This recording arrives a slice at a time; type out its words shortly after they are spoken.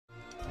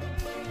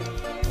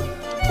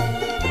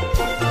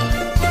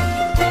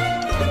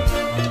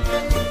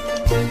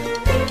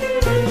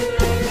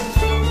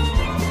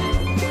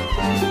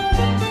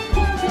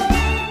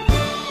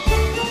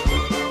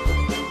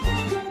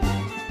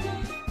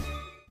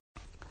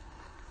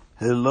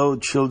Hello,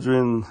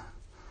 children.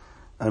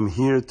 I'm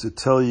here to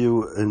tell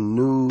you a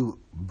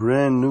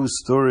brand new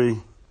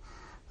story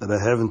that I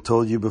haven't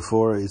told you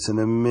before. It's an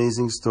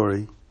amazing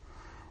story,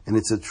 and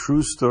it's a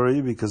true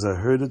story because I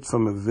heard it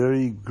from a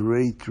very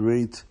great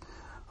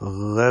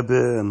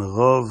Rebbe and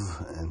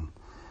Rav,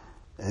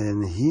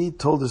 and he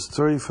told the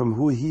story from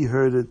who he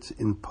heard it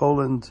in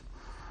Poland,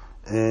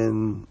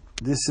 and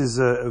this is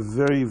a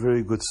very,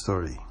 very good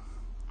story.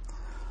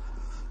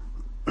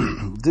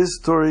 This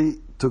story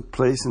took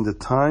place in the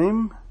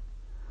time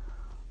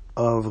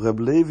of Reb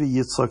Levi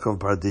Yitzchak of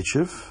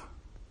Barditchev.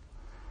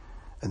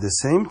 At the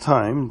same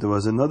time, there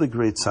was another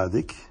great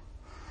tzaddik.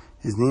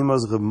 His name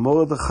was Reb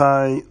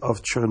Mordechai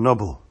of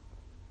Chernobyl.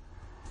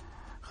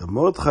 Reb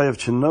Mordechai of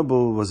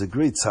Chernobyl was a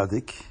great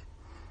tzaddik,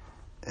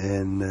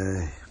 and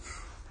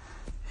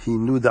he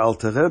knew the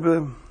Alter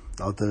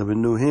Rebbe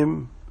knew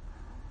him,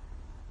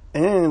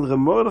 and Reb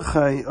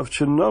Mordechai of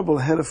Chernobyl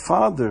had a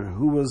father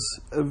who was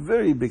a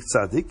very big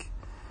tzaddik.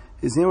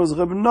 His name was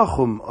Reb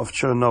Nachum of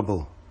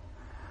Chernobyl.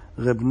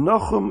 Reb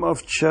Nachum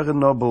of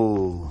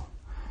Chernobyl.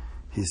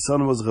 His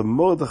son was Reb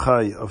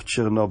Mordechai of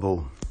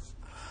Chernobyl.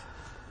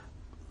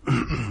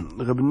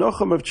 Reb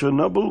Nachum of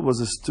Chernobyl was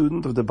a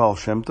student of the Baal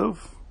Shem Tov,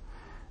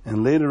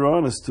 and later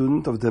on a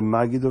student of the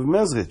Maggid of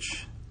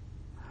Mezrich.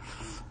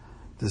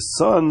 The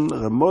son,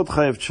 Reb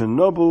Mordechai of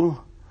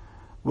Chernobyl,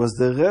 was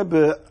the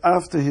Rebbe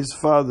after his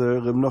father,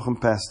 Reb Nachum,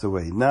 passed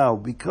away. Now,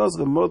 because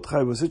Reb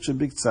Mordechai was such a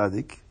big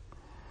tzaddik,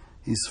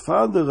 his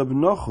father, Reb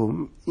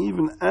Nachum,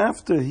 even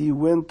after he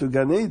went to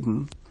Gan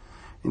Eden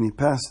and he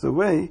passed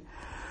away,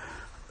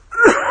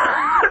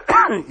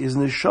 his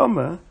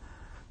neshama,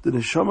 the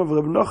neshama of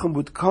Reb Nachum,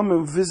 would come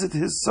and visit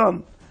his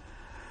son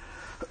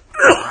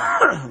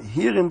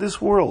here in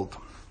this world.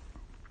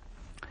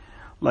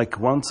 Like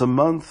once a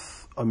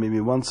month or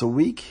maybe once a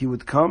week, he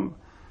would come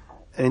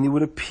and he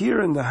would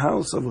appear in the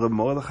house of Reb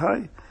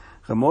Mordechai.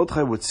 Reb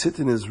Mordechai would sit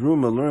in his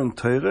room and learn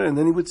Torah, and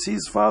then he would see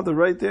his father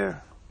right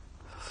there.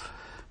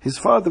 His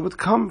father would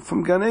come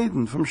from Gan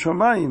Eden, from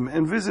Shamayim,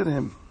 and visit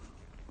him.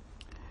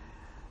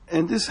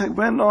 And this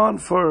went on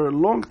for a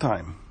long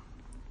time.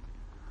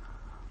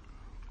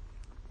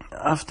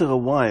 After a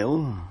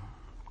while,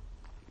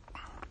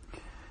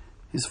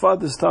 his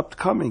father stopped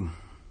coming.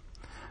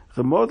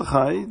 Reb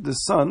Mordechai, the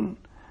son,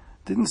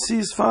 didn't see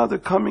his father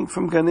coming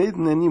from Gan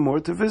Eden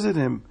anymore to visit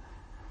him.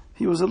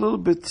 He was a little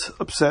bit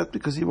upset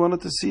because he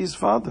wanted to see his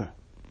father.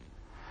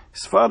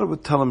 His father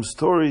would tell him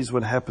stories,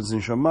 what happens in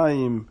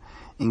Shamayim,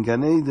 in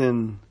Gan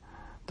Eden,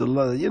 how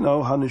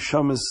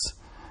Neshamas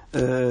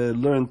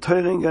learn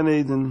Torah in Gan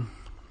Eden.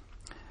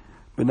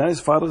 But now his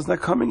father is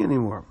not coming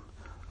anymore.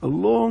 A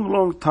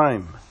long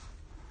time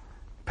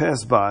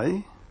passed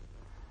by,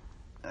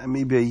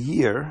 maybe a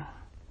year,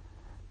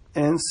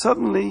 and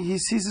suddenly he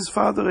sees his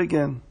father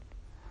again.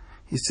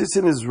 He sits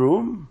in his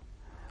room,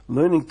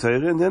 learning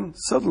Torah, and then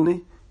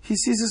suddenly he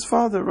sees his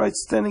father right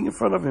standing in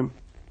front of him.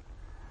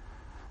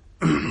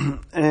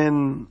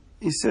 And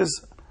he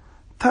says,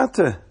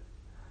 Tati,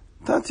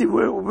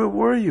 where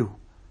were you?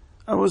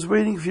 I was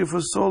waiting for you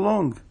for so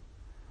long.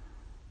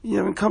 You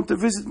haven't come to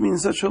visit me in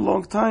such a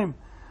long time.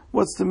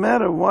 What's the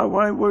matter?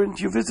 Why weren't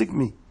you visiting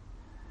me?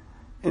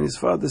 And his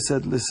father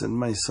said, listen,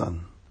 my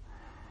son,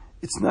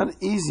 it's not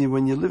easy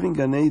when you live in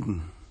Gan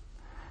Eden,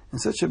 in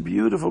such a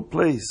beautiful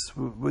place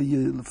where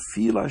you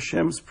feel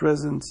Hashem's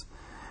presence,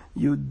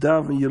 you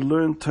daven, you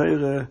learn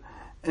Torah,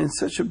 and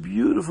such a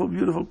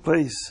beautiful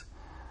place.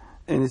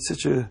 And it's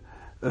such a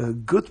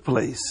good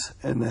place,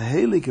 and a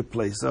heilige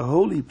place, a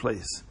holy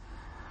place.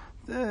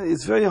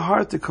 It's very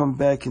hard to come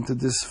back into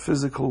this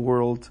physical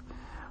world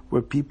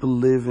where people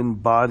live in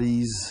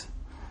bodies,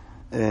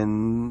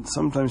 and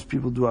sometimes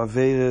people do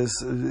averes.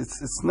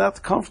 It's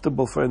not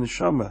comfortable for a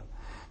neshama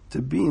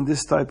to be in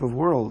this type of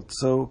world.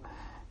 So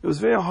it was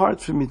very hard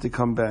for me to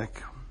come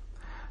back.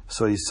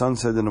 So his son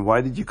said, and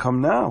why did you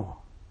come now?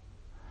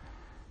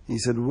 He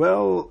said,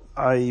 well,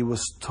 I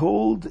was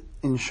told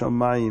in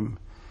Shamayim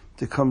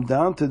to come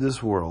down to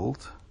this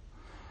world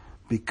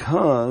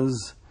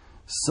because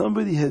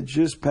somebody had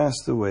just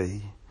passed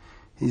away.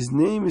 His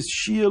name is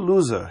Shia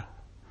Luzer.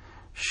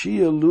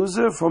 Shia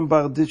Luzer from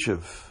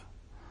Barditchev.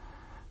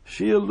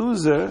 Shia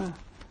Luzer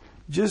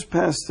just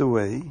passed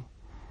away,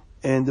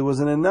 and there was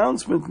an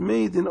announcement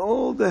made in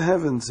all the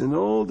heavens, in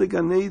all the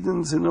Gan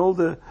Edens, in all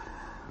the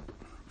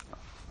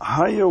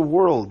higher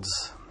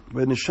worlds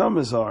where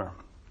neshamas are.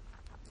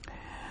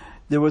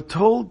 They were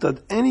told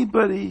that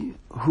anybody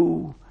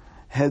who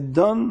had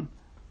done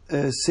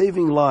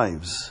saving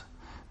lives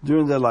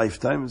during their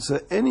lifetime, so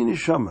any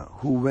neshama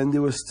who, when they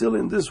were still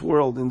in this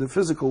world, in the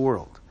physical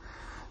world,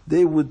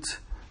 they would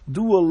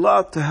do a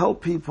lot to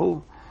help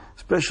people,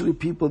 especially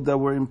people that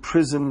were in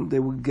prison. They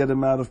would get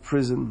them out of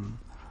prison.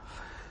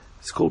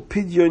 It's called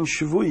Pidyon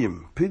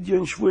Shvuyim.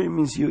 Pidyon Shvuyim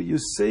means you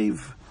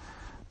save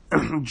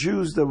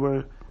Jews that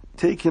were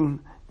taken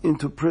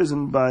into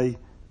prison by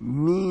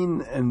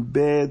mean and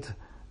bad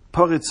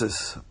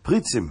poritzes,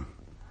 pritzim.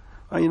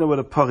 You know what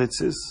a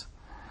poritz is?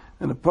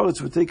 And a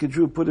poritz would take a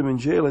Jew, put him in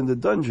jail in the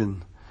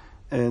dungeon,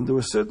 And there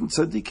were certain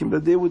tzaddikim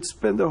that they would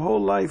spend their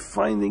whole life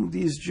finding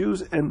these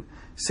Jews and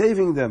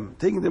saving them,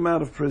 taking them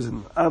out of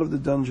prison, out of the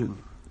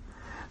dungeon.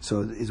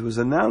 So it was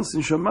announced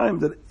in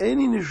Shamayim that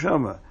any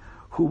neshama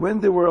who,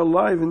 when they were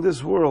alive in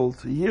this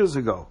world years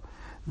ago,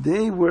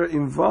 they were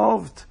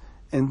involved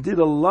and did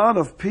a lot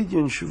of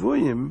pidyon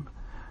shvuyim,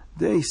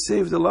 they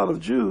saved a lot of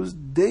Jews,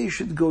 they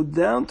should go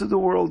down to the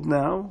world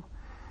now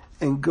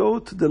and go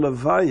to the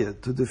levaya,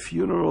 to the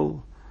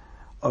funeral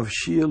of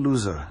Shia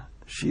Loser.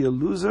 Shia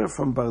Loser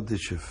from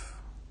Barditchev.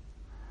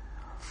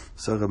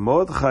 So Reb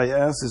Mordechai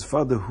asked his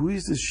father, who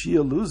is this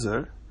Shia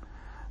Loser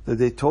that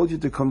they told you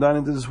to come down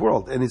into this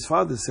world? And his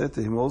father said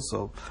to him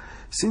also,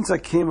 since I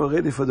came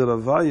already for the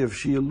levaya of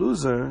Shia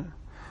Loser,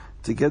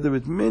 together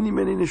with many,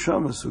 many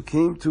neshamas who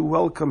came to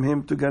welcome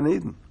him to Gan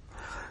Eden.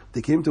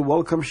 They came to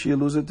welcome Shia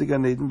Loser to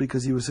Gan Eden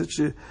because he was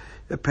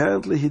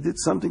apparently he did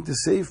something to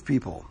save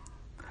people.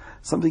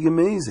 Something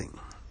amazing.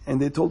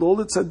 And they told all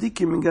the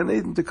tzaddikim in Gan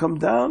Eden to come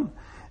down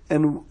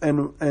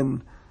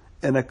and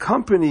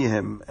accompany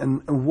him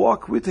and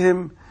walk with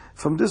him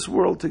from this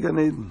world to Gan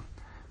Eden,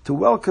 to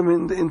welcome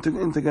him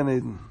into Gan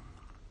Eden.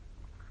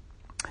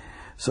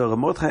 So Reb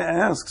Mordechai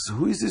asks,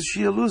 who is this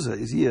Shia Loser?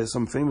 Is he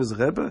some famous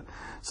Rebbe,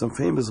 some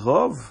famous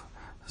Rav,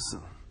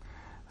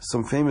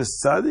 some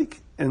famous tzaddik?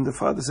 And the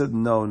father said,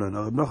 no.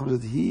 Reb Nachum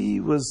said he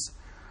was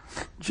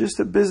just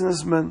a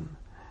businessman.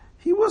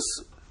 He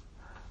was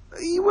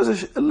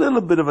a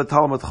little bit of a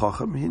Talmud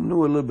Chacham. He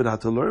knew a little bit how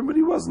to learn, but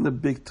he wasn't a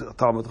big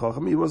Talmud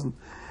Chacham. He wasn't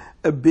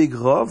a big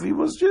Rav. He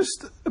was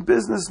just a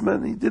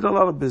businessman. He did a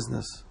lot of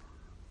business.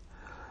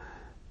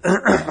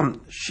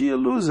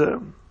 Shia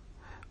Loser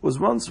was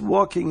once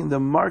walking in the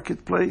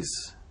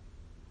marketplace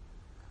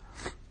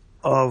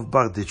of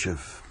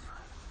Barditchev.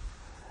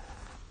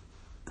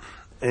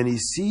 And he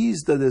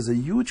sees that there's a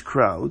huge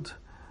crowd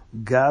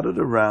gathered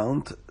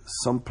around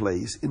some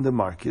place in the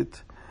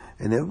market,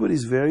 and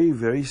everybody's very,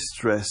 very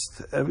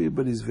stressed.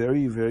 Everybody's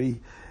very, very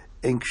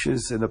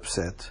anxious and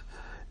upset.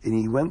 And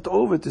he went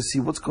over to see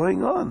what's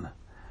going on.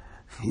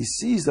 He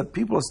sees that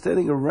people are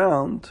standing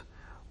around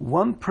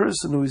one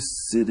person who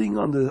is sitting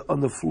on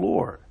the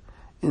floor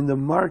in the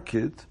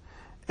market,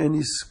 and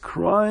he's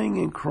crying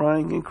and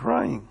crying and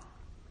crying.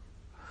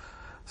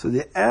 So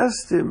they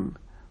asked him,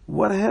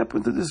 what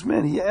happened to this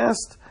man? He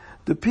asked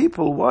the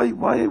people, why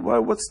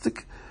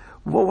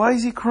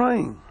is he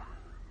crying?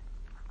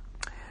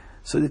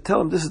 So they tell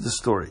him, this is the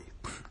story.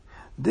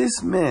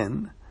 This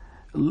man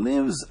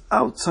lives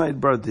outside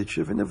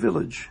Barditchev in a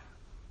village.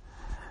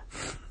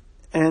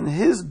 And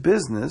his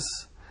business,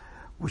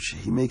 which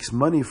he makes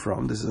money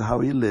from, this is how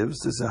he lives,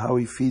 this is how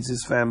he feeds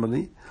his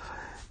family,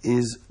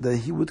 is that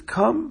he would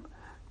come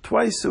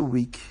twice a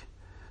week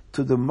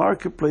to the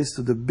marketplace,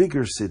 to the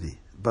bigger city.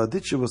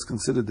 Barditchev was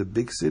considered the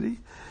big city.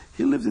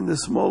 He lived in the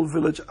small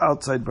village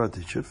outside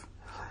Barditchev.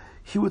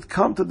 He would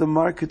come to the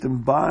market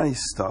and buy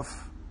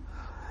stuff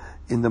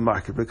in the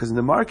market, because in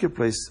the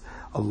marketplace,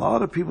 a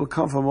lot of people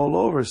come from all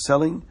over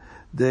selling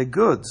their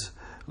goods.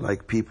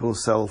 Like people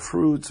sell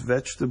fruits,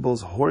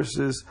 vegetables,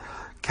 horses,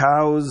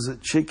 cows,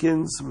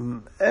 chickens,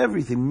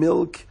 everything,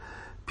 milk.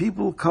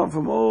 People come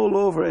from all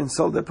over and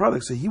sell their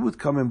products. So he would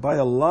come and buy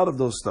a lot of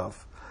those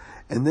stuff,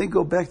 and then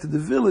go back to the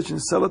village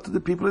and sell it to the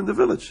people in the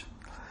village.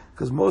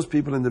 Because most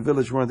people in the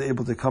village weren't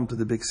able to come to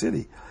the big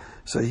city.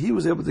 So he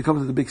was able to come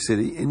to the big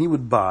city, and he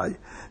would buy,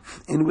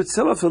 and would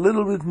sell it for a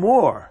little bit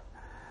more.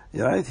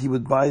 Right? He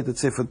would buy it,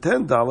 let's say, for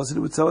 $10, and he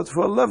would sell it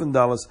for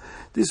 $11.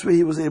 This way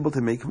he was able to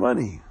make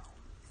money.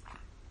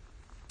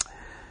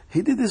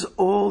 He did this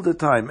all the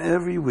time,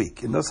 every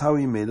week, and that's how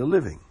he made a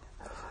living.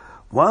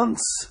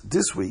 Once,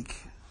 this week,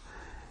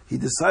 he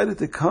decided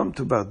to come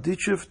to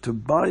Barditchev to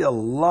buy a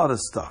lot of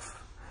stuff.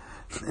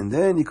 And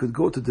then he could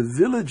go to the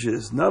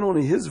villages, not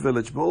only his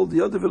village, but all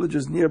the other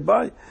villages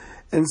nearby,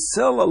 and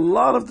sell a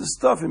lot of the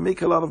stuff and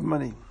make a lot of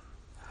money.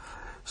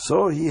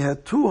 So he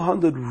had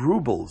 200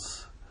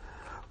 rubles.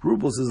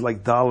 Rubles is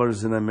like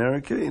dollars in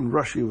America. In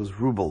Russia, it was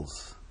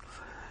rubles.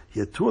 He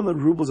had 200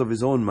 rubles of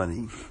his own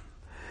money.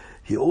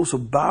 He also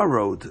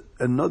borrowed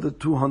another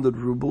 200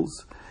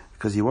 rubles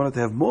because he wanted to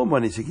have more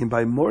money so he can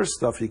buy more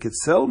stuff, he could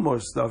sell more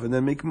stuff and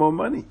then make more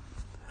money.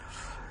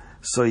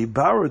 So he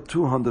borrowed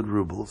 200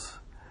 rubles.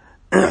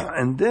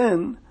 And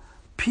then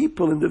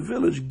people in the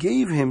village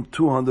gave him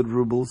 200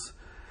 rubles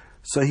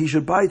so he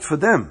should buy it for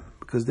them,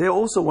 because they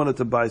also wanted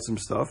to buy some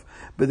stuff,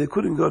 but they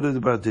couldn't go to the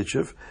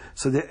Barditchev.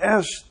 So they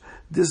asked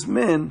this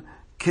man,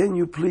 can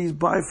you please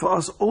buy for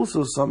us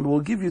also some? We'll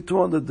give you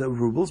 200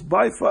 rubles,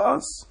 buy for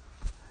us.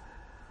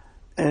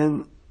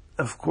 And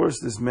of course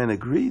this man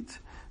agreed.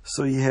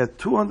 So he had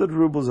 200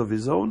 rubles of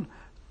his own,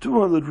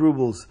 200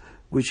 rubles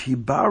which he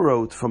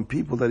borrowed from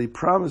people that he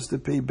promised to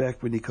pay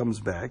back when he comes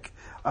back,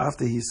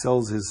 after he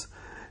sells his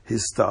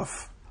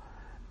stuff.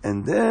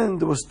 And then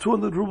there was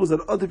 200 rubles that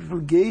other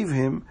people gave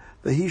him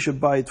that he should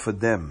buy it for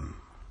them.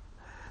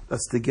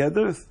 That's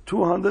together,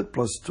 200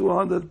 plus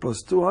 200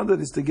 plus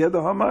 200 is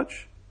together how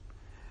much?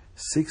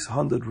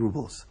 600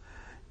 rubles.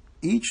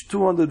 Each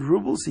 200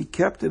 rubles he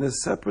kept in a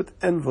separate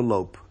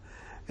envelope,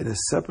 in a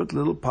separate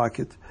little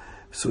pocket,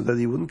 so that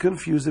he wouldn't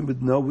confuse him,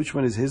 but know which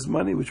one is his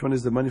money, which one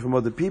is the money from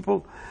other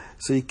people.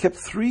 So he kept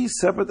 3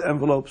 separate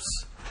envelopes,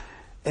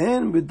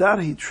 and with that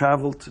he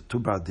traveled to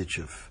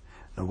Berdichev.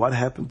 Now what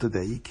happened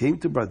today? He came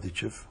to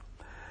Berdichev,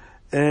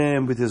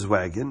 and with his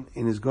wagon,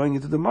 and he's going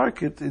into the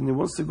market, and he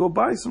wants to go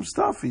buy some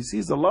stuff. He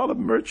sees a lot of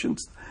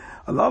merchants,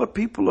 a lot of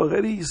people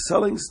already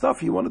selling stuff.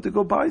 He wanted to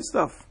go buy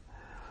stuff.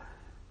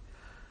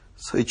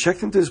 So he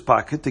checked into his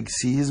pocket to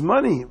see his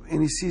money,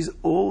 and he sees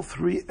all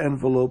 3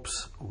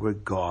 envelopes were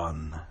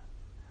gone.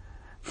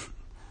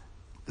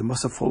 They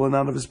must have fallen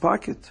out of his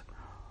pocket.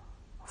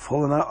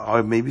 Fallen out,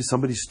 or maybe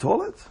somebody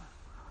stole it.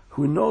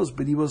 Who knows?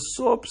 But he was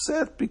so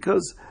upset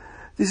because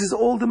this is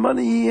all the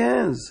money he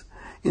has.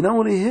 And not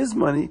only his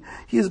money,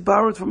 he has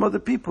borrowed from other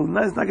people.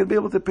 Now he's not going to be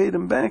able to pay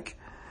them back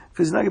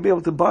because he's not going to be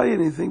able to buy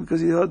anything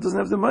because he doesn't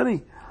have the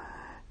money.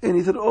 And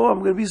he thought, oh, I'm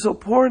going to be so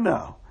poor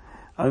now.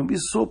 I'm going to be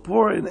so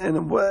poor,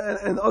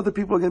 and other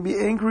people are going to be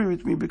angry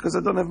with me because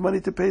I don't have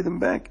money to pay them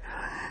back.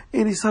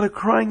 And he started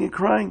crying and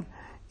crying,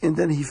 and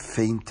then he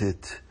fainted.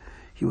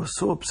 He was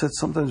so upset.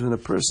 Sometimes when a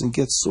person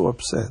gets so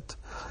upset,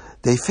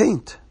 they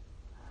faint.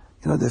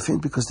 They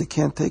faint because they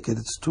can't take it.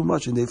 It's too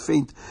much, and they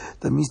faint.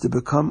 That means they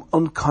become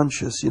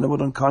unconscious. You know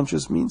what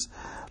unconscious means?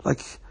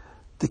 Like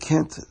they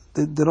can't,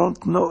 they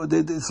don't know.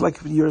 It's like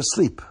you're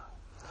asleep.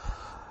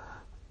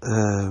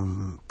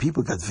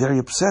 People got very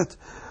upset.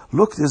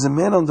 Look, there's a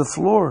man on the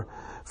floor.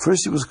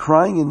 First he was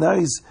crying, and now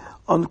he's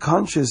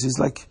unconscious. He's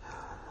like,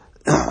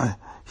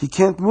 he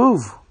can't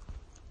move.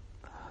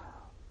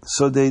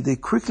 So they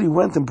quickly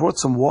went and brought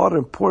some water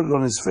and poured it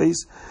on his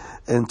face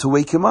and to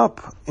wake him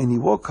up. And he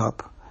woke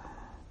up.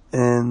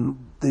 And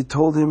they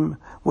told him,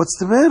 what's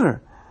the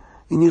matter?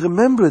 And he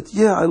remembered,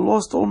 yeah, I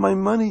lost all my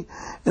money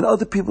and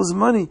other people's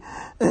money.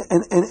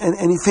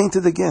 And he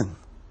fainted again.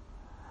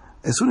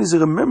 As soon as he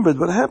remembered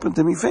what happened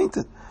to him, he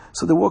fainted.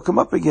 So they woke him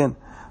up again.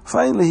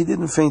 Finally, he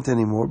didn't faint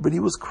anymore, but he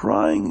was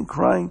crying and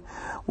crying.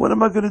 What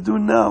am I going to do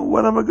now?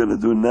 What am I going to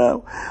do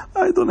now?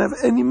 I don't have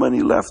any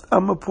money left.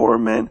 I'm a poor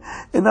man.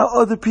 And now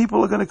other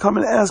people are going to come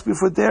and ask me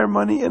for their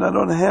money, and I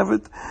don't have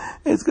it.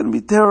 It's going to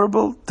be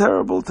terrible,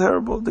 terrible,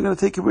 terrible. They're going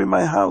to take away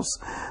my house.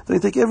 They're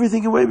going to take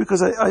everything away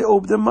because I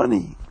owe them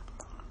money.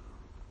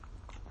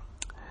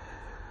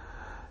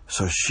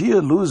 So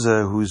Shia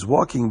Luza, who is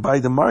walking by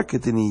the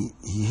market, and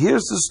he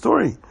hears the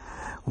story.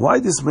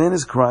 Why this man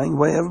is crying,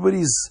 why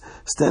everybody's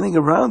standing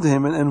around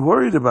him and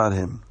worried about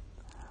him.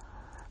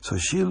 So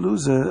Shia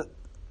Luza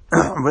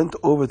went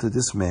over to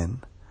this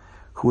man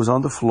who was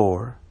on the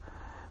floor,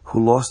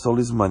 who lost all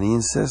his money,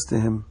 and says to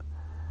him,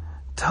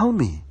 tell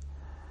me,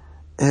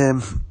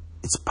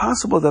 it's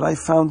possible that I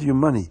found your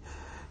money.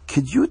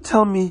 Could you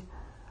tell me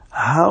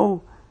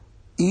how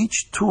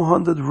each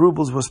 200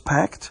 rubles was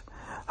packed?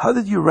 How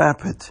did you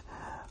wrap it?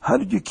 How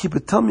did you keep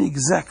it? Tell me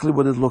exactly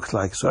what it looked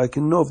like so I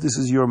can know if this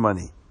is your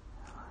money.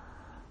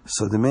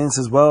 So the man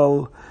says,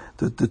 well,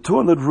 the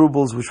 200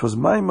 rubles, which was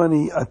my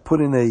money, I put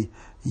in a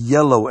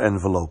yellow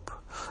envelope.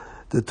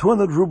 The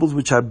 200 rubles,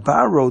 which I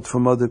borrowed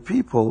from other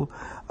people,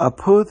 I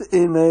put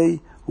in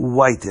a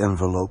white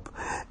envelope.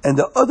 And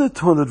the other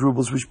 200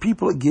 rubles, which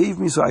people gave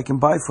me so I can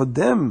buy for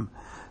them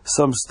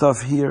some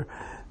stuff here,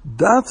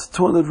 that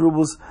 200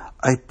 rubles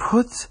I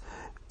put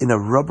in a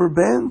rubber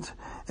band,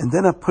 and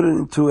then I put it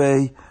into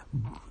a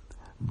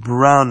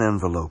brown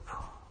envelope.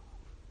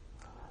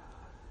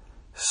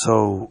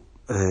 So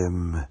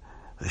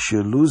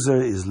Shia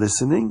Luza is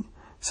listening.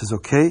 He says,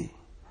 okay,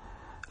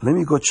 let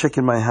me go check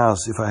in my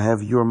house if I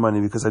have your money,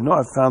 because I know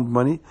I found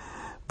money,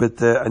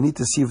 but I need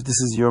to see if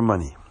this is your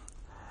money.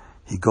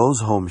 He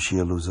goes home,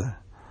 Shia Luza.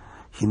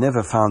 He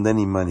never found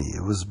any money.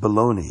 It was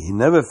baloney. He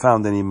never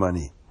found any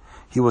money.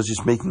 He was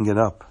just making it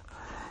up.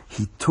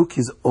 He took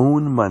his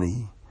own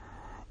money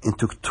and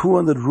took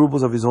 200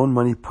 rubles of his own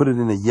money, put it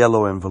in a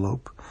yellow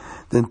envelope,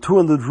 then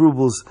 200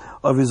 rubles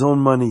of his own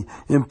money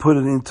and put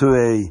it into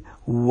a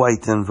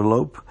white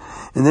envelope,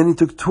 and then he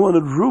took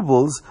 200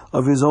 rubles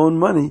of his own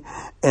money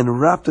and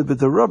wrapped it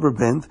with a rubber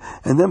band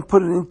and then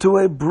put it into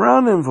a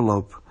brown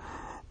envelope.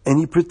 And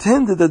he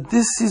pretended that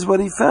this is what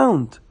he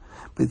found.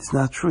 But it's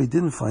not true. He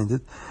didn't find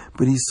it.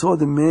 But he saw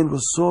the man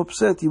was so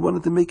upset. He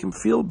wanted to make him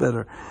feel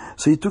better.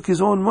 So he took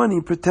his own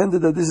money,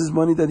 pretended that this is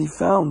money that he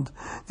found.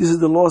 This is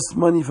the lost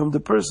money from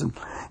the person.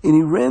 And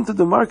he ran to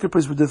the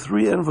marketplace with the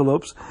 3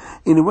 envelopes.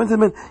 And he went to the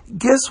man,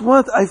 guess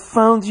what? I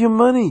found your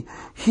money.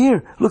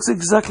 Here, looks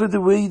exactly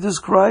the way you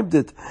described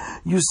it.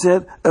 You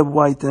said a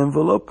white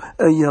envelope,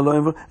 a yellow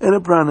envelope, and a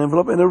brown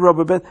envelope, and a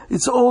rubber band.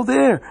 It's all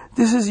there.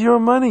 This is your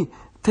money.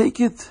 Take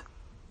it.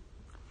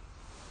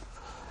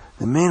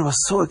 The man was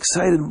so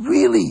excited.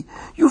 Really?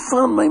 You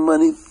found my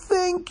money?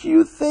 Thank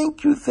you,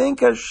 thank you,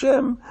 thank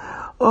Hashem.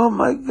 Oh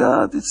my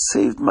God, it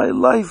saved my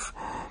life.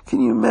 Can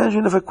you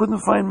imagine if I couldn't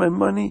find my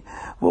money?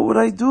 What would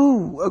I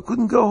do? I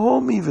couldn't go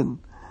home even.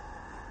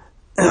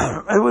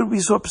 I would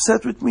be so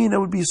upset with me and I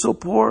would be so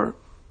poor.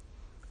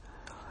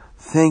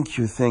 Thank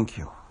you, thank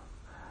you.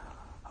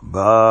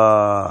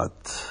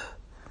 But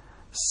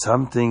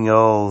something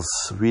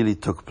else really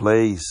took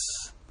place.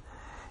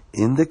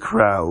 In the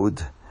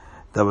crowd,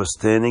 that was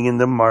standing in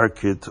the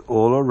market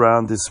all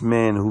around this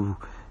man who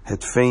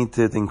had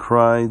fainted and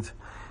cried,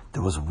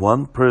 there was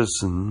one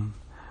person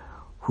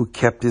who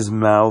kept his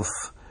mouth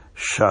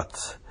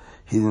shut.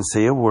 He didn't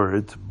say a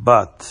word,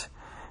 but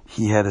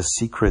he had a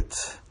secret.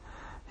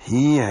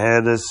 He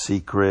had a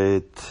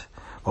secret.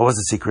 What was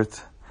the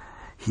secret?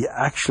 He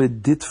actually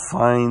did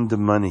find the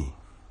money.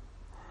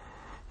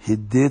 He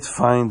did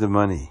find the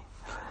money.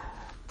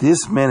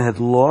 This man had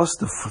lost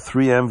the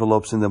 3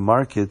 envelopes in the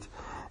market,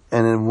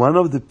 and then one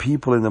of the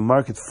people in the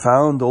market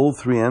found all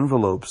 3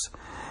 envelopes,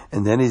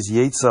 and then his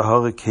Yetzer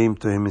Hara came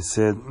to him and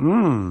said,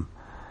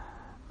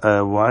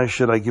 why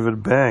should I give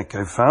it back?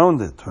 I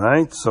found it,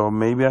 right? So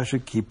maybe I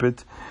should keep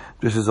it.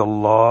 This is a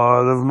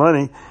lot of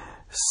money,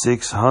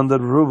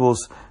 600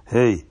 rubles.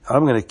 Hey,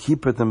 I'm going to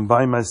keep it and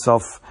buy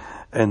myself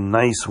a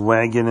nice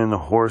wagon and a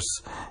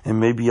horse, and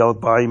maybe I'll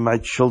buy my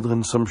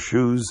children some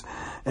shoes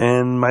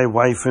and my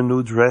wife a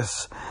new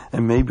dress,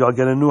 and maybe I'll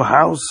get a new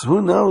house.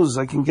 Who knows?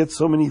 I can get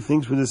so many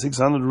things with the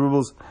 600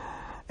 rubles.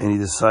 And he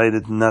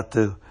decided not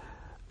to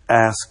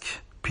ask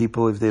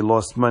people if they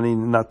lost money,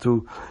 not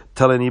to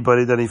tell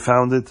anybody that he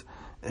found it,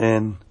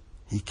 and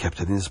he kept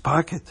it in his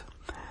pocket.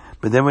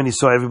 But then when he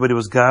saw everybody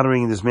was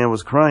gathering and this man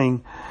was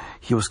crying,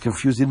 he was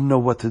confused. He didn't know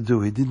what to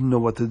do.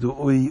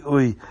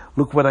 Oi,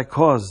 look what I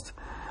caused.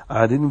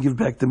 I didn't give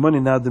back the money.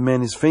 Now the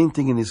man is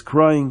fainting and he's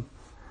crying.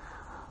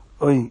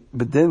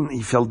 But then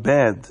he felt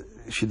bad.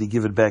 Should he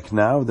give it back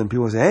now? Then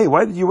people say, hey,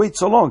 why did you wait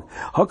so long?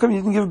 How come you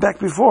didn't give it back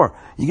before?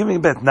 You're giving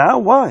it back now?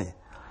 Why?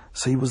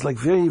 So he was like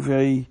very,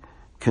 very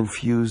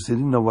confused. He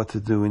didn't know what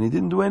to do, and he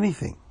didn't do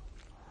anything.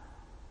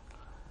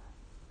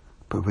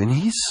 But when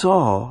he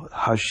saw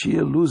how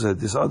Shia Luza,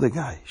 this other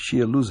guy,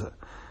 Shia Luza,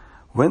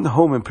 went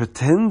home and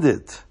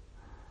pretended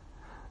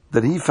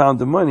that he found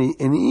the money,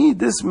 and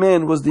this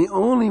man was the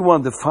only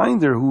one, the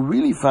finder, who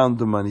really found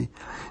the money.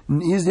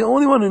 He's the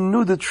only one who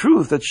knew the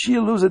truth, that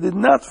Shia Luza did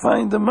not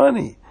find the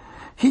money.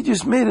 He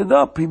just made it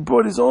up. He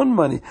brought his own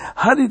money.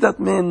 How did that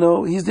man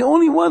know? He's the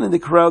only one in the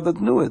crowd that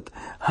knew it.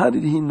 How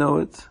did he know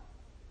it?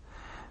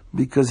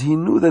 Because he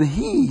knew that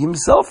he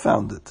himself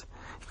found it.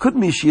 It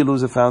couldn't be Shia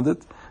Luza found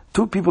it.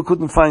 2 people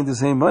couldn't find the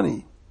same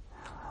money.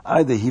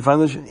 Either he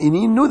found it, and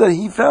he knew that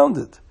he found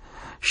it.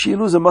 Shia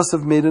Luza must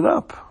have made it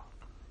up.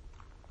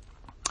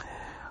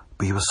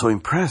 But he was so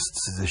impressed.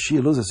 The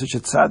Shia Luza is such a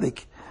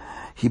tzaddik.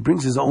 He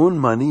brings his own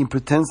money and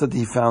pretends that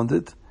he found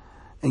it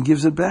and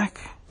gives it back.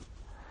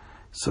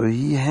 So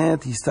he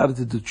started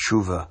to do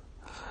tshuva.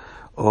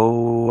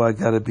 I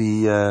gotta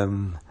be,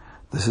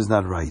 this is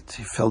not right.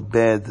 He felt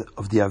bad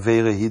of the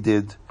Aveira he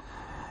did.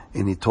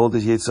 And he told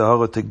his Yetzer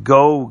Hara to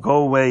go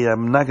away.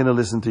 I'm not going to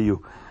listen to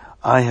you.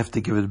 I have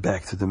to give it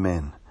back to the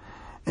man.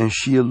 And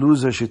Shia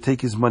Luza should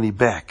take his money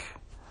back.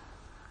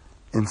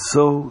 And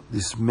so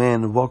this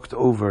man walked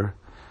over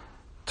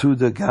to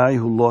the guy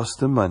who lost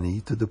the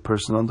money, to the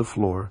person on the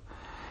floor.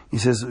 He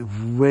says,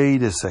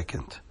 wait a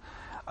second.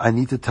 I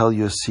need to tell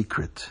you a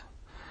secret.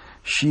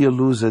 Shia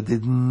Luza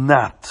did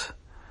not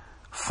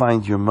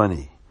find your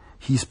money.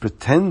 He's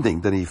pretending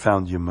that he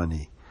found your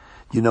money.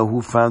 You know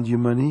who found your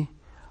money?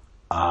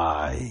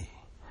 I.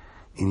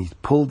 And he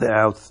pulled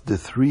out the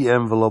 3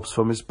 envelopes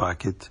from his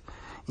pocket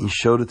and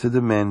showed it to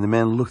the man. The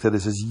man looked at it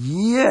and says,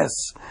 yes,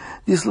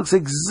 this looks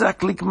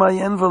exactly like my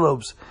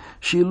envelopes.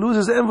 Shia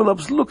Luza's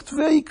envelopes looked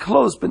very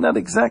close, but not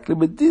exactly.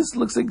 But this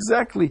looks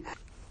exactly.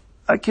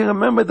 I can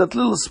remember that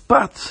little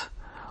spot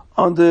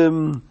on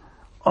the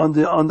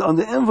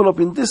envelope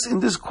in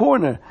this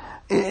corner.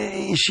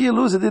 Shia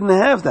Luza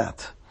didn't have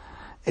that.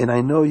 And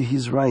I know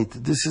he's right.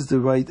 This is the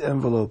right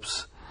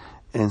envelopes.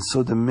 And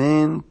so the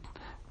man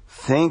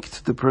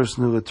thanked the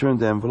person who returned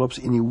the envelopes,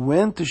 and he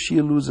went to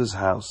Shia Luza's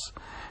house.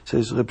 He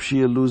says, Reb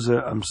Shia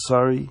Luza, I'm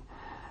sorry.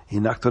 He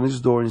knocked on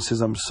his door and he says,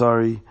 I'm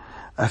sorry.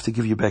 I have to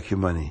give you back your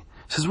money.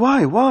 He says,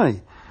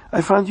 why?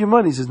 I found your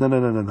money. He says,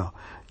 no.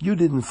 You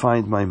didn't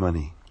find my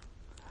money.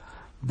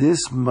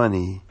 This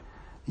money,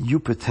 you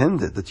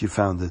pretended that you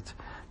found it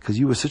because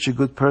you were such a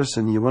good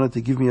person. You wanted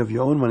to give me of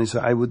your own money so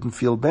I wouldn't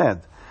feel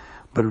bad.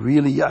 But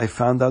really, I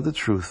found out the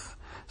truth.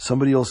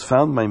 Somebody else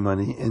found my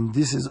money, and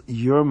this is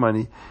your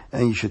money,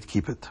 and you should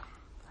keep it.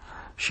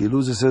 Shia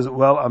Luza says,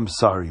 well, I'm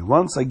sorry.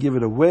 Once I give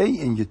it away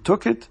and you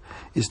took it,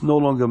 it's no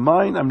longer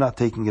mine. I'm not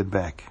taking it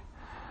back.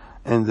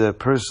 And the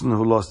person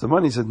who lost the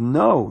money said,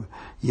 no,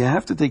 you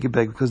have to take it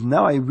back because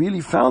now I really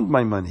found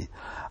my money.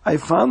 I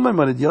found my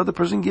money. The other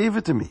person gave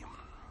it to me.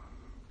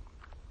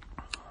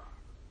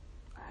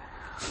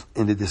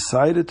 And they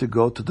decided to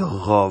go to the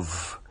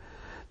Rav.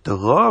 The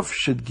Rav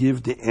should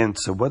give the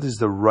answer. What is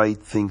the right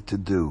thing to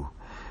do?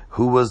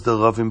 Who was the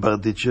Rav in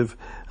Berditchev?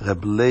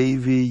 Reb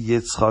Levi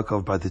Yitzchak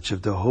of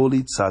Berditchev, the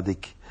holy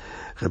tzaddik.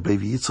 Reb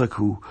Levi Yitzchak,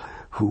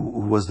 who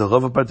was the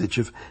Rav of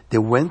Berditchev. They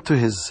went to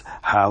his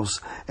house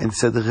and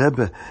said,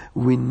 Rebbe,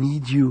 we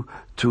need you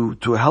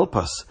to help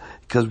us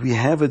because we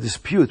have a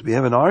dispute, we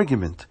have an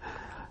argument.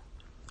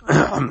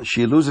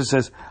 Shia Luza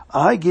says,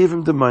 I gave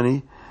him the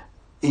money,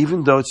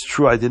 even though it's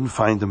true I didn't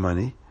find the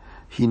money.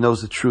 He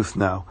knows the truth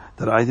now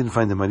that I didn't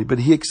find the money, but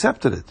he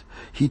accepted it.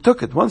 He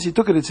took it. Once he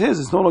took it, it's his.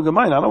 It's no longer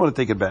mine. I don't want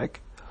to take it back.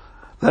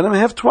 Let him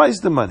have twice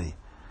the money.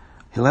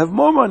 He'll have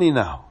more money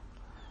now.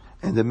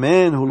 And the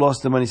man who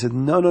lost the money said,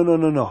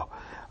 no.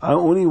 I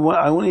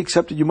only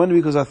accepted your money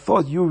because I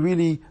thought you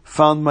really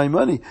found my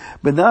money.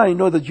 But now I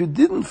know that you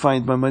didn't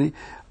find my money.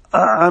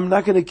 I'm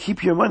not going to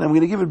keep your money. I'm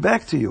going to give it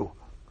back to you.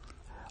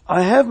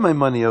 I have my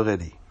money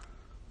already.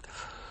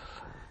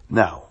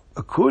 Now,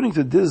 according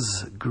to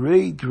this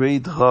great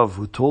Rav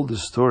who told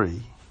this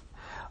story,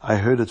 I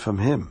heard it from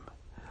him.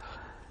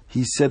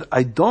 He said,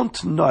 I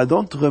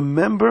don't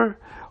remember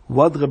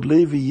what Reb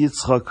Levi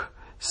Yitzchak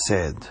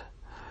said,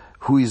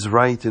 who is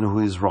right and who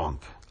is wrong.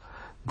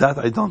 That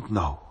I don't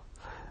know.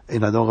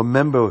 And I don't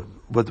remember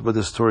what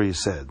the story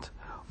said.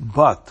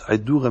 But I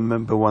do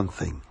remember one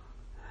thing.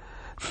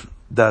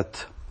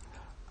 That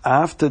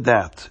after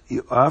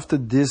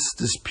this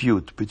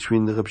dispute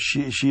between the Reb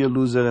Shia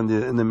Loser and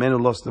the man who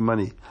lost the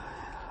money,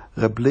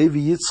 Reb Levi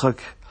Yitzchak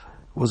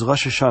was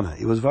Rosh Hashanah.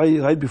 It was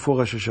right before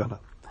Rosh Hashanah.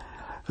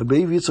 Reb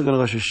Levi Yitzchak on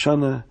Rosh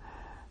Hashanah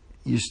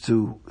used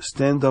to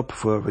stand up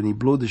when he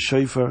blew the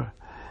shofar,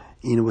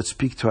 he would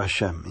speak to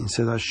Hashem. He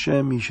said,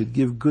 Hashem, you should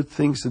give good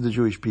things to the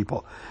Jewish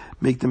people.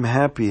 Make them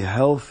happy,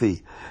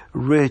 healthy,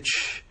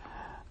 rich,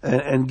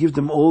 and give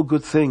them all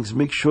good things.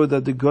 Make sure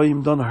that the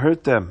Goyim don't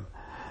hurt them.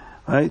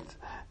 Right?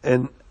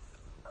 And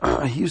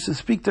he used to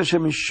speak to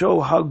Hashem and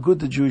show how good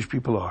the Jewish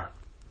people are.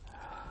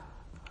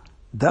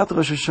 That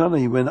Rosh Hashanah,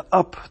 he went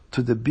up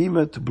to the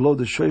bima to blow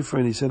the shofar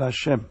and he said,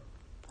 Hashem,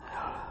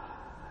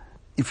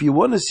 if you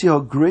want to see how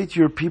great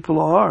your people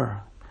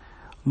are,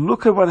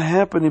 look at what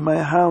happened in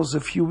my house a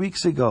few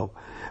weeks ago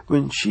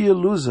when Shia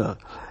Loser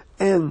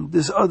and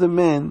this other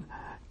man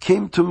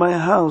came to my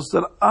house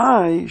that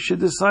I should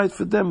decide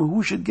for them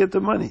who should get the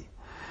money.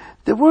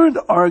 They weren't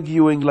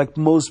arguing like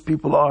most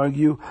people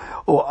argue,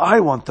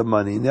 I want the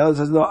money. And the other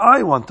says, no,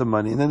 I want the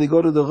money. And then they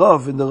go to the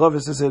Rav, and the Rav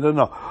has to say,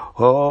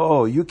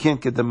 no, you can't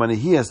get the money.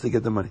 He has to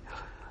get the money.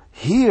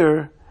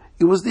 Here,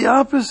 it was the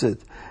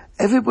opposite.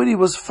 Everybody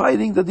was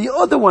fighting that the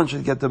other one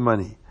should get the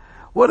money.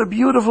 What a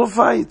beautiful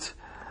fight.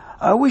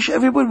 I wish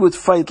everybody would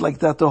fight like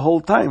that the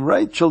whole time,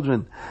 right,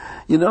 children?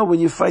 You know, when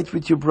you fight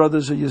with your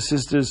brothers or your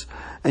sisters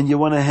and you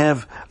want to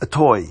have a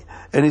toy.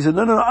 And he said,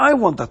 no, I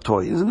want that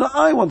toy. He said, no,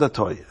 I want that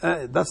toy.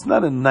 That's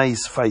not a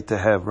nice fight to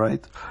have,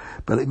 right?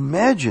 But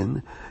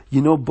imagine,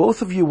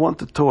 both of you want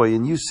the toy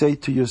and you say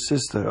to your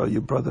sister or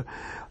your brother,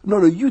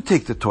 no, you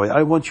take the toy.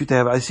 I want you to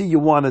have it. I see you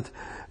want it.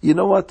 You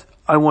know what?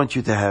 I want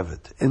you to have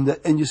it.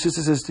 And your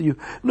sister says to you,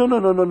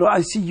 no,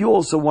 I see you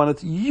also want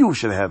it. You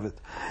should have it.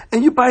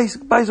 And you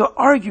guys are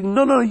arguing,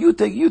 no, you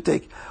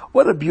take.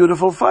 What a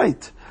beautiful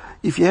fight.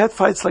 If you had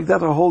fights like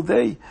that a whole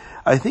day,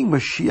 I think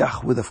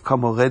Mashiach would have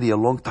come already a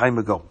long time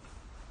ago.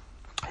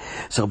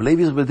 So Reb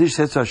Levi Yitzchak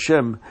said to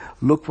Hashem,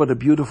 look what a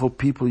beautiful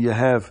people you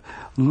have.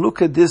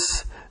 Look at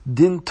this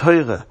din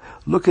Torah.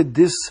 Look at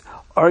this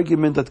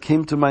argument that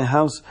came to my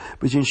house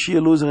between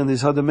Shia Loser and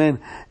this other man.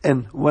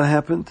 And what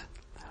happened?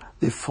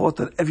 They fought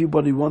that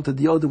everybody wanted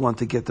the other one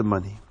to get the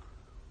money.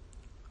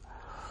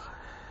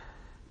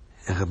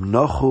 And Reb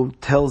Nachum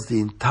tells the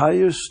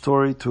entire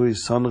story to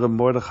his son Reb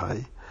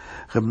Mordechai.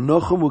 Reb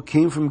Nachum, who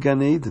came from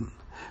Gan Eden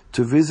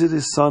to visit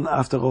his son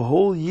after a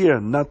whole year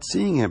not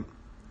seeing him.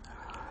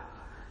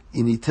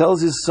 And he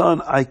tells his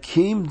son, I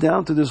came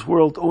down to this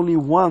world only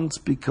once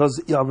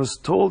because I was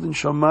told in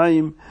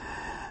Shamayim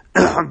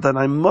that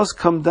I must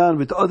come down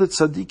with other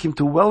tzaddikim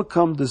to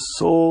welcome the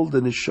soul,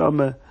 the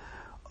neshama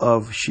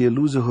of Shia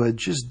Loser who had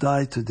just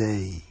died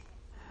today.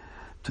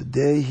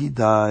 Today he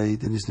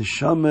died and his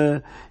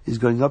neshama is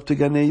going up to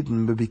Gan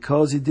Eden, but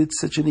because he did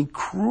such an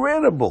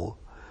incredible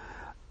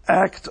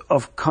act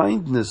of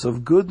kindness,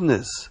 of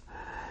goodness,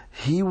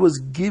 he was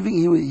giving,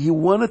 he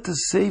wanted to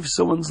save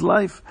someone's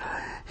life.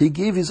 He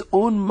gave his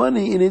own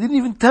money and he didn't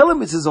even tell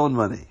him it's his own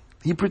money.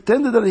 He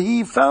pretended that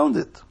he found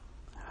it.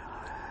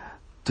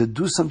 To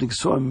do something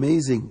so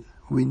amazing,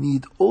 we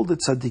need all the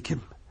tzaddikim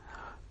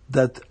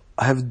that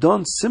have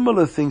done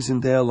similar things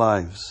in their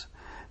lives.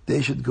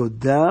 They should go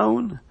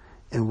down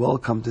and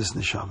welcome this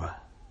neshama.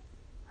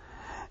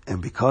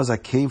 And because I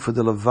came for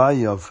the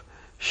Levaya of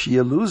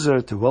Shia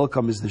Loser to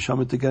welcome his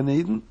neshama to Gan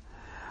Eden,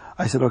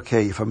 I said,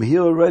 okay, if I'm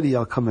here already,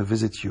 I'll come and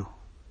visit you.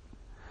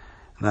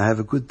 And I have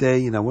a good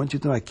day, and I want you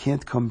to know I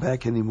can't come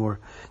back anymore.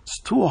 It's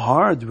too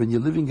hard when you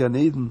live in Gan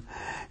Eden,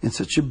 in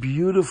such a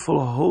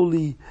beautiful,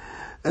 holy,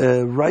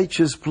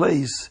 righteous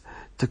place,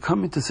 to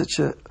come into such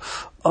a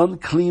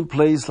unclean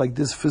place like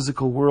this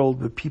physical world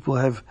where people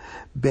have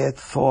bad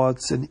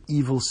thoughts and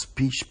evil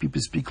speech.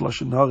 People speak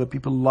lashon hara,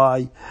 people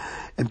lie,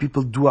 and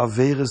people do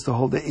averas the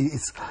whole day.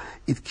 It's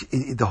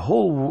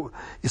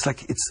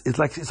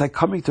like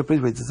coming to a place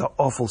where it's an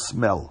awful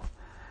smell.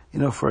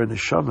 For a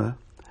neshama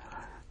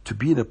to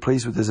be in a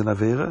place where there's an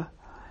avera,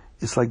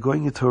 it's like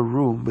going into a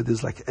room where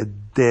there's like a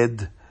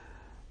dead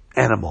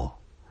animal,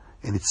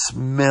 and it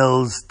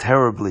smells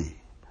terribly.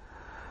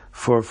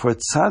 For a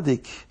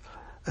tzaddik,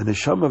 a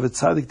neshama of a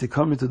tzaddik to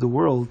come into the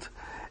world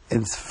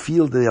and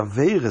feel the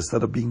averas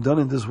that are being done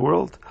in this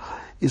world,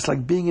 it's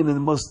like being in the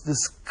most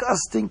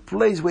disgusting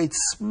place where it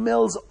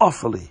smells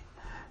awfully.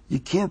 You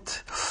can't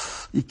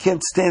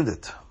stand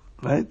it,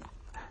 right?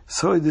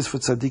 So it is for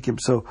tzaddikim.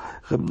 So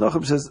Reb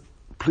Nochem says,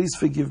 please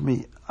forgive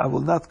me. I will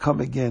not come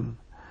again.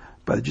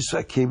 But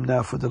I came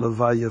now for the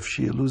Levaya of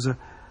Shia Luzer.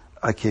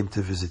 I came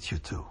to visit you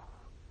too.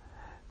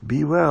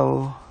 Be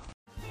well.